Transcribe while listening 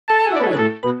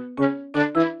Hello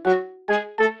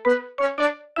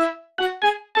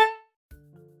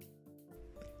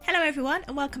everyone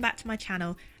and welcome back to my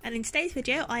channel, and in today's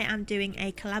video I am doing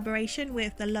a collaboration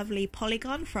with the lovely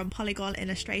Pollygone from Pollygone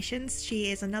Illustrations. She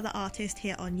is another artist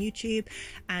here on YouTube,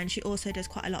 and she also does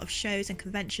quite a lot of shows and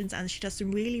conventions, and she does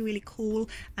some really cool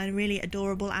and really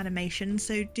adorable animations,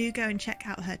 so do go and check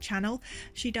out her channel.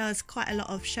 She does quite a lot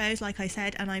of shows, like I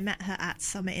said, and I met her at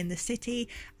Summit in the City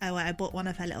where I bought one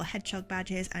of her little hedgehog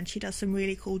badges, and she does some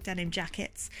really cool denim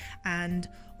jackets and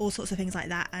all sorts of things like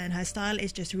that, and her style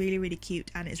is just really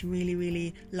cute, and it's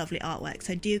really lovely artwork.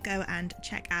 So do go and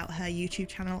check out her YouTube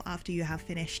channel after you have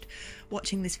finished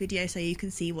watching this video so you can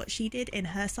see what she did in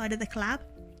her side of the collab.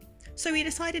 So we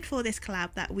decided for this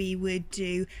collab that we would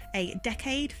do a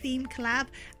decade themed collab,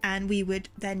 and we would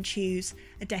then choose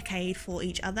a decade for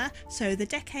each other. So the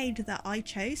decade that I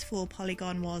chose for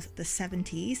Pollygone was the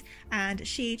 70s, and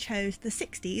she chose the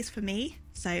 60s for me,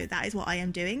 so that is what I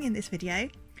am doing in this video.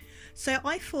 So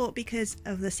I thought, because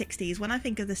of the 60s, when I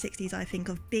think of the 60s I think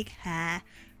of big hair,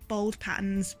 bold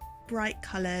patterns, bright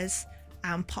colours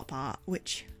and pop art,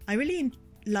 which I really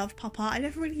love pop art. I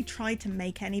never really tried to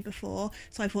make any before,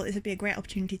 so I thought this would be a great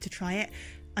opportunity to try it.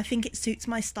 I think it suits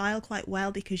my style quite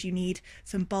well because you need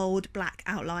some bold black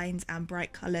outlines and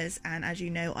bright colours, and as you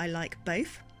know I like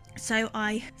both. So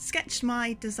I sketched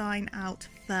my design out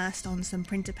first on some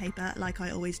printer paper like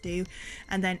I always do,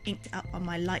 and then inked it up on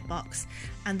my light box,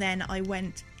 and then I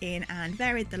went in and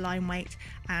varied the line weight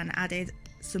and added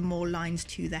some more lines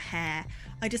to the hair.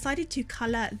 I decided to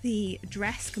colour the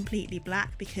dress completely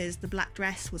black because the black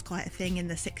dress was quite a thing in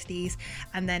the 60s,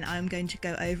 and then I'm going to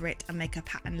go over it and make a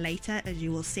pattern later, as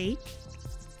you will see.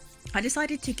 I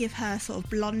decided to give her sort of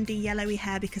blondie yellowy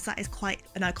hair because that is quite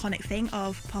an iconic thing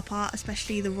of pop art,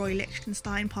 especially the Roy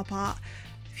Lichtenstein pop art.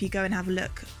 If you go and have a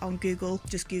look on Google,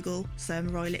 just Google some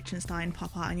Roy Lichtenstein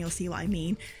pop art and you'll see what I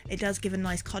mean. It does give a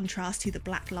nice contrast to the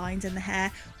black lines in the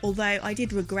hair, although I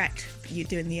did regret you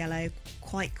doing the yellow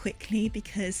quite quickly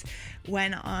because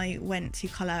when I went to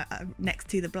colour next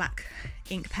to the black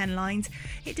ink pen lines,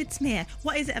 it did smear.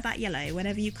 What is it about yellow?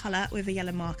 Whenever you colour with a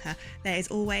yellow marker, there is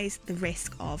always the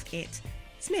risk of it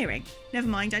smearing. Never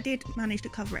mind, I did manage to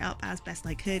cover it up as best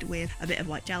I could with a bit of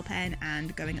white gel pen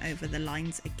and going over the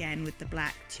lines again with the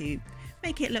black to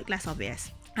make it look less obvious.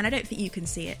 And I don't think you can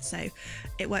see it, so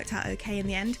it worked out okay in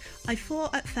the end. I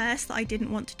thought at first that I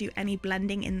didn't want to do any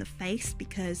blending in the face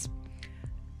because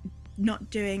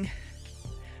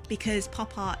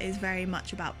pop art is very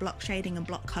much about block shading and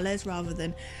block colours rather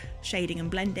than shading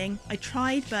and blending. I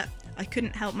tried, but I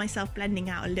couldn't help myself blending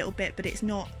out a little bit, but it's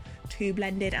not too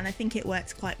blended, and I think it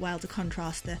works quite well to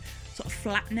contrast the sort of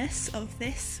flatness of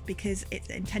this because it's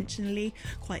intentionally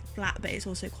quite flat but it's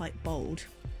also quite bold.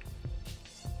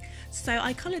 So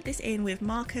I coloured this in with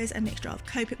markers, a mixture of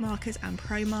Copic markers and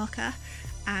Pro marker,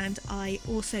 and I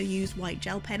also used white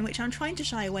gel pen, which I'm trying to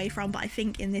shy away from, but I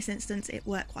think in this instance it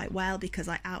worked quite well because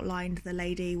I outlined the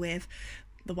lady with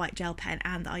the white gel pen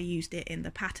and I used it in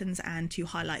the patterns and to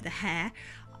highlight the hair.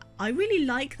 I really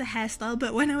like the hairstyle,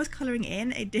 but when I was colouring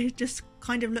in, it did just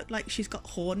kind of look like she's got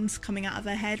horns coming out of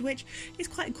her head, which is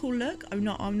quite a cool look. I'm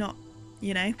not,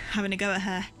 you know, having a go at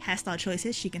her hairstyle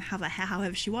choices. She can have her hair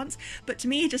however she wants, but to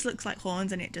me it just looks like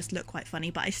horns and it just looked quite funny,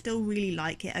 but I still really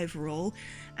like it overall.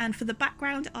 And for the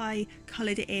background, I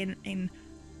coloured it in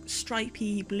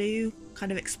stripy blue,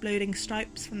 kind of exploding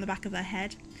stripes from the back of her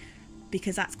head,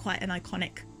 because that's quite an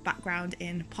iconic background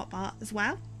in pop art as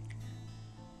well.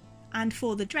 And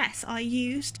for the dress I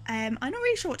used, I'm not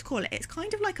really sure what to call it. It's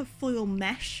kind of like a foil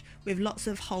mesh with lots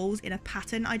of holes in a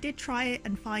pattern. I did try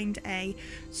and find a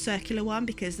circular one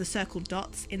because the circle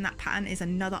dots in that pattern is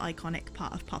another iconic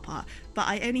part of pop art, but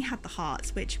I only had the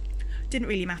hearts, which didn't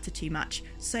really matter too much.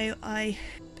 So I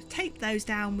taped those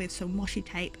down with some washi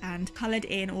tape and coloured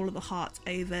in all of the hearts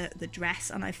over the dress.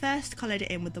 And I first coloured it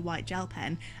in with the white gel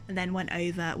pen and then went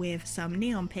over with some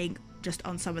neon pink just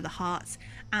on some of the hearts,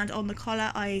 and on the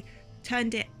collar I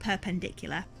turned it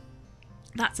perpendicular.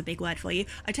 That's a big word for you.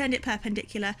 I turned it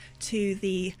perpendicular to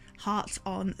the hearts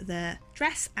on the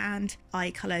dress and I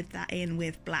coloured that in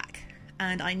with black,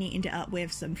 and I neatened it up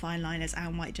with some fine liners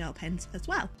and white gel pens as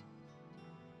well.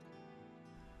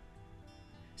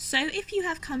 So if you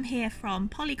have come here from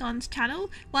Polygone's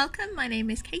channel, welcome. My name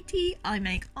is Katie. I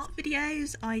make art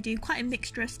videos. I do quite a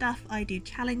mixture of stuff. I do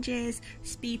challenges,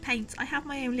 speed paints. I have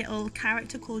my own little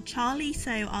character called Charlie,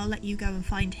 so I'll let you go and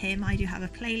find him. I do have a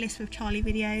playlist with Charlie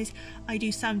videos. I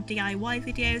do some DIY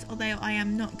videos, although I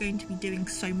am not going to be doing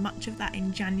so much of that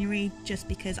in January just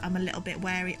because I'm a little bit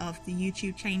wary of the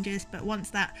YouTube changes. But once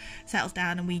that settles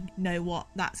down and we know what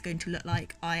that's going to look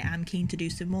like, I am keen to do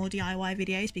some more DIY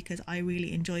videos because I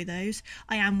really enjoy those.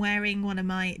 I am wearing one of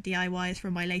my DIYs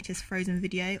from my latest Frozen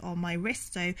video on my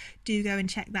wrist, so do go and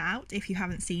check that out if you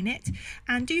haven't seen it,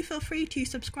 and do feel free to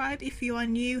subscribe if you are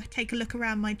new. Take a look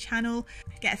around my channel,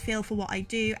 get a feel for what I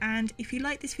do, and if you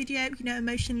like this video, you know,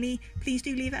 emotionally, please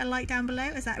do leave it a like down below,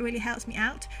 as that really helps me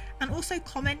out. And also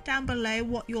comment down below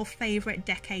what your favourite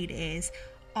decade is.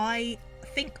 I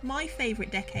think my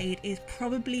favourite decade is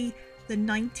probably the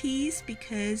 90s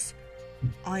because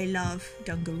I love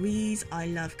dungarees, I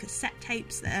love cassette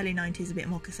tapes. The early 90s a bit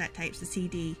more cassette tapes. The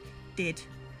CD did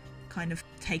kind of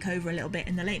take over a little bit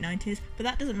in the late 90s, but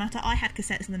that doesn't matter. I had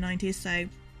cassettes in the 90s, so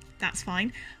that's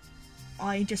fine.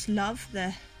 I just love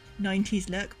the 90s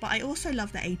look, but I also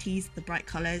love the 80s, the bright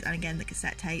colours, and again the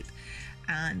cassette tape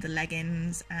and the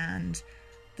leggings and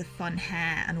the fun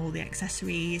hair and all the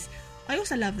accessories. I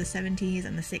also love the 70s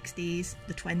and the 60s,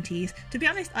 the 20s. To be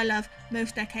honest, I love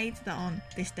most decades that aren't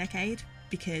this decade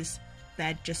because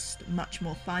they're just much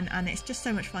more fun, and it's just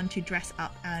so much fun to dress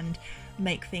up and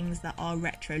make things that are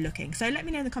retro looking. So let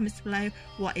me know in the comments below,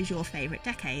 what is your favourite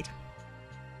decade?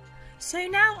 So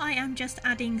now I am just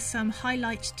adding some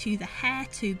highlights to the hair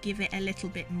to give it a little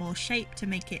bit more shape, to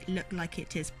make it look like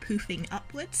it is poofing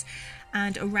upwards,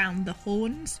 and around the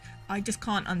horns. I just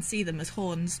can't unsee them as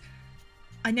horns.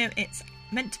 I know it's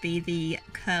meant to be the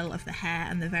curl of the hair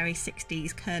and the very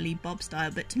 60s curly bob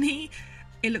style, but to me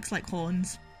it looks like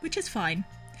horns, which is fine.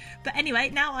 But anyway,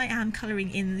 now I am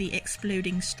colouring in the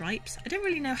exploding stripes. I don't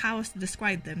really know how else to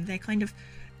describe them. They're kind of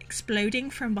exploding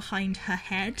from behind her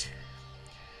head.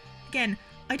 Again,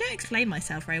 I don't explain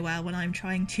myself very well when I'm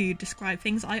trying to describe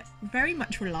things. I very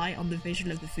much rely on the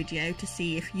visual of the video to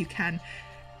see if you can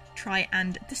try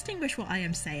and distinguish what I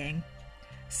am saying.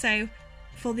 So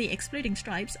for the exploding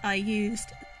stripes, I used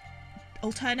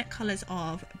alternate colours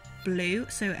of blue,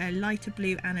 so a lighter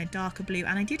blue and a darker blue,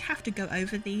 and I did have to go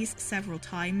over these several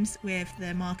times with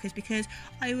the markers because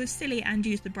I was silly and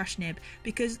used the brush nib,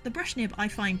 because the brush nib I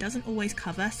find doesn't always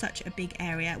cover such a big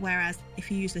area, whereas if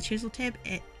you use the chisel tip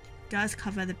it does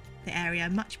cover the area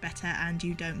much better and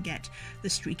you don't get the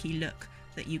streaky look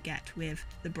that you get with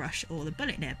the brush or the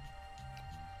bullet nib.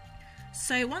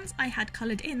 So once I had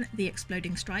coloured in the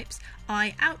exploding stripes,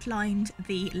 I outlined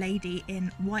the lady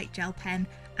in white gel pen,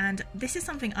 and this is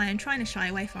something I am trying to shy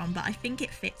away from, but I think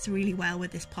it fits really well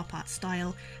with this pop art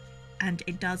style, and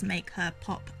it does make her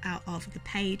pop out of the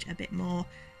page a bit more,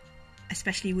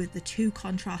 especially with the two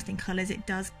contrasting colours. It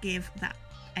does give that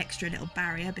extra little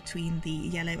barrier between the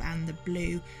yellow and the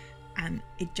blue, and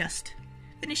it just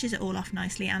finishes it all off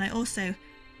nicely. And I also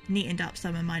neatened up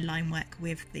some of my line work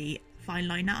with the fine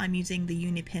liner. I'm using the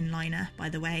Unipin liner, by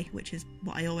the way, which is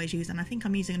what I always use, and I think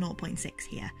I'm using a 0.6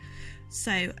 here.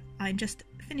 So I'm just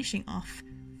finishing off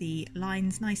the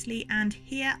lines nicely, and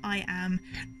here I am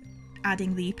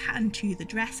adding the pattern to the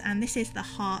dress, and this is the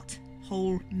heart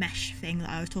whole mesh thing that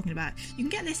I was talking about. You can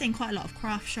get this in quite a lot of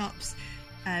craft shops,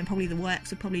 probably the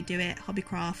Works would probably do it,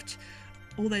 Hobbycraft,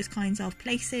 all those kinds of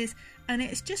places, and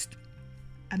it's just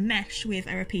a mesh with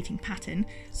a repeating pattern.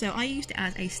 So I used it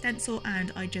as a stencil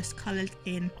and I just coloured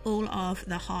in all of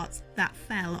the hearts that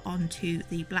fell onto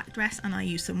the black dress, and I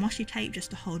used some washi tape just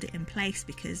to hold it in place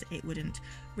because it wouldn't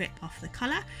rip off the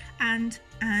colour. And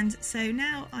so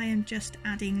now I am just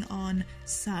adding on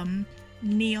some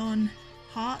neon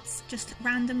hearts just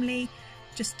randomly,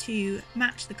 just to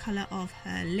match the colour of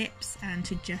her lips and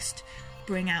to just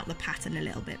bring out the pattern a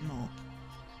little bit more.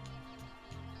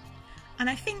 And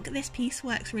I think this piece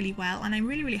works really well, and I'm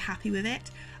really happy with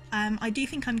it. I do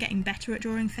think I'm getting better at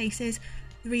drawing faces.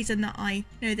 The reason that I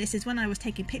know this is when I was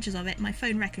taking pictures of it, my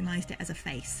phone recognised it as a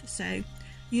face. So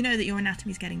you know that your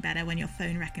anatomy is getting better when your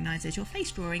phone recognises your face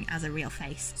drawing as a real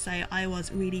face. So I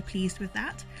was really pleased with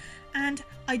that. And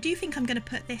I do think I'm going to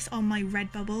put this on my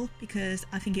Redbubble because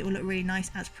I think it will look really nice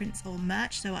as prints or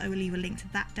merch, so I will leave a link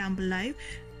to that down below.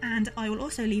 And I will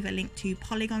also leave a link to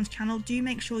Polygone's channel. Do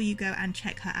make sure you go and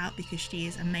check her out because she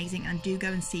is amazing, and do go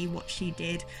and see what she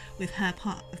did with her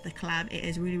part of the collab. It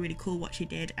is really cool what she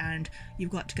did, and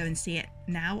you've got to go and see it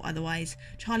now, otherwise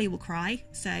Charlie will cry,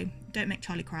 so don't make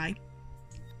Charlie cry.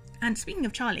 And speaking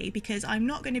of Charlie, because I'm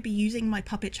not going to be using my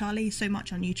puppet Charlie so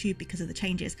much on YouTube because of the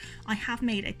changes, I have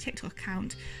made a TikTok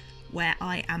account where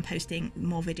I am posting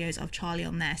more videos of Charlie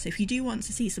on there. So if you do want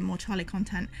to see some more Charlie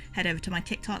content, head over to my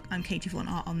TikTok. I'm Katie Vaughan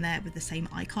Art on there with the same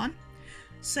icon.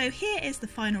 So here is the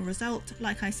final result.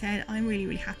 Like I said, I'm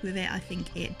really happy with it. I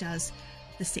think it does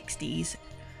the 60s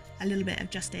a little bit of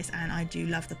justice, and I do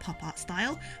love the pop art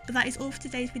style. But that is all for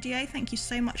today's video. Thank you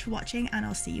so much for watching, and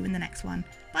I'll see you in the next one.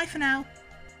 Bye for now.